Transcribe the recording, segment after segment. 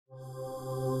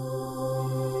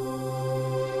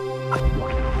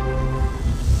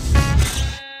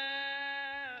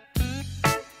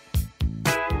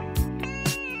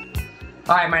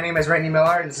Hi, my name is Randy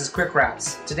Miller and this is Quick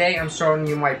Wraps. Today I'm showing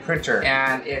you my printer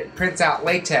and it prints out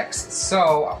latex.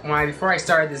 So before I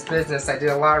started this business I did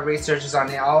a lot of researches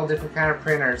on all different kind of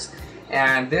printers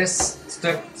and this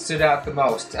stood out the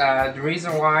most. The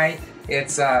reason why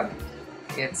it's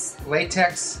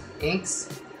latex inks,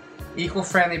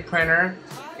 eco-friendly printer,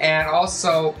 and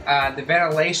also the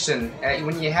ventilation.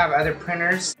 When you have other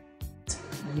printers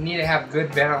you need to have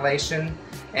good ventilation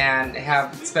and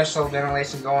have special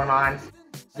ventilation going on.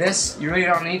 This, you really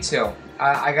don't need to.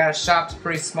 I got a shop that's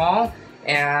pretty small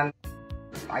and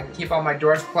I can keep all my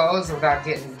doors closed without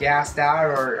getting gassed out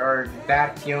or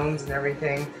bad fumes and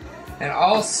everything. And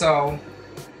also,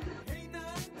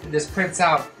 this prints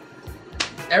out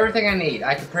everything I need.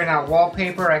 I can print out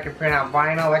wallpaper, I can print out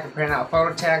vinyl, I can print out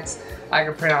photo text, I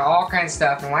can print out all kinds of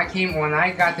stuff. And when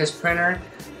I got this printer,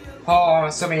 oh,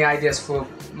 so many ideas flew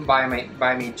by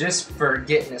me just for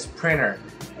getting this printer.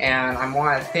 And I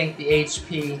want to thank the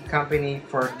HP company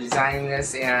for designing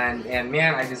this, and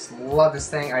man, I just love this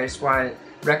thing. I just want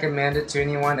to recommend it to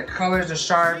anyone. The colors are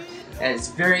sharp, and it's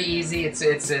very easy. It's a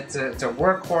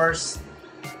workhorse,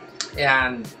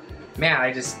 and man,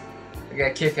 I get a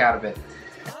kick out of it.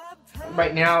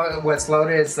 Right now, what's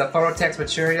loaded is the photo text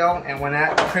material, and when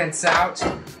that prints out,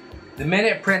 the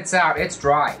minute it prints out, it's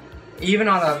dry. Even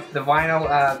on the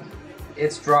vinyl,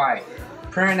 it's dry.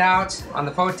 Print it out on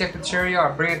the photo text material.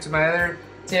 I bring it to my other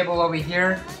table over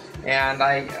here, and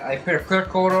I put a clear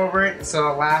coat over it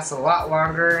so it lasts a lot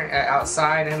longer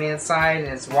outside and inside, and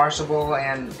it's washable,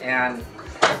 and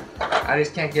I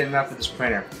just can't get enough of this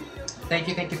printer. Thank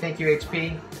you,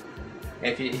 HP.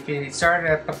 If you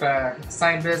started up a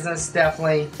sign business,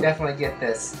 definitely get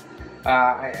this.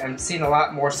 I'm seeing a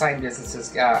lot more sign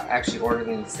businesses actually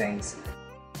ordering these things.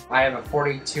 I have a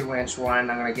 42-inch one.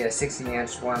 I'm going to get a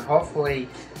 16-inch one, hopefully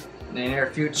in the near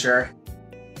future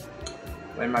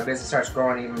when my business starts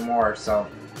growing even more. So,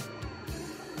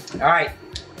 alright,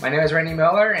 my name is Randy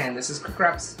Miller and this is Quick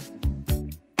Wraps.